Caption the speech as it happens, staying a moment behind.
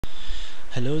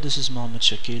Hello, this is Mohammed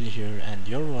Shakil here, and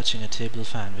you're watching a table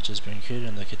fan which has been created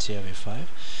in the Catia V5.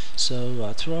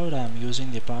 So throughout I'm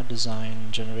using the part design,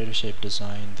 generator shape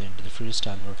design, the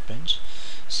freestyle workbench.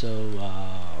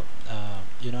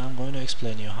 I'm going to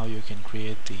explain you how you can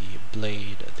create the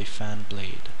blade, the fan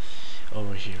blade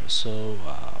over here.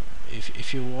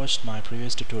 If you watched my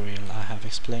previous tutorial, I have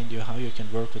explained you how you can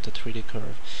work with the 3D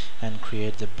curve and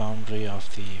create the boundary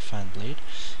of the fan blade.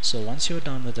 So once you're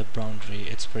done with the boundary,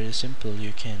 it's pretty simple.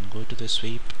 You can go to the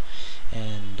sweep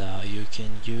and you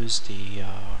can use the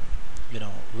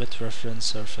with reference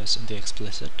surface in the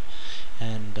explicit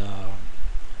and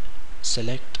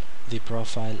select the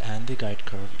profile and the guide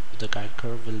curve. The guide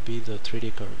curve will be the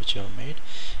 3D curve which you have made,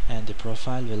 and the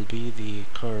profile will be the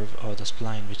curve or the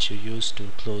spline which you use to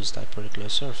close that particular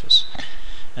surface.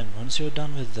 And once you're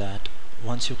done with that,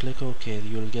 once you click OK,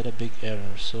 you'll get a big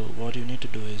error. So what you need to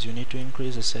do is you need to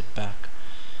increase the setback.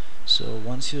 So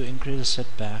once you increase the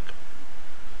setback,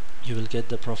 you will get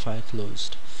the profile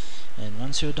closed. And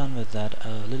once you're done with that,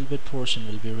 a little bit portion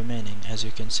will be remaining, as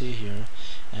you can see here,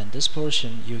 and this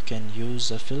portion you can use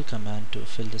the fill command to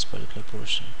fill this particular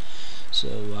portion.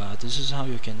 So this is how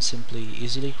you can simply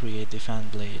easily create the fan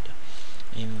blade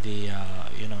in the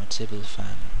table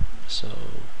fan. So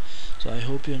I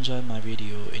hope you enjoyed my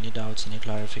video. Any doubts, any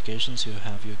clarifications you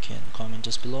have, you can comment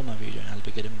just below my video and I'll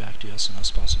be getting back to you as soon as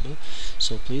possible.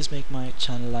 So please make my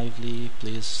channel lively,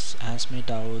 please ask me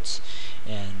doubts,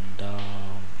 and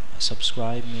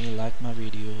subscribe me, like my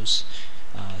videos,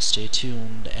 stay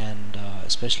tuned, and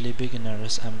especially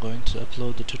beginners, I'm going to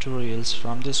upload the tutorials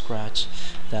from the scratch.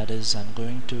 That is, I'm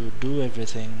going to do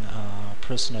everything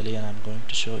personally, and I'm going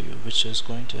to show you, which is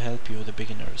going to help you, the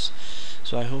beginners.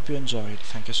 So I hope you enjoyed.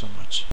 Thank you so much.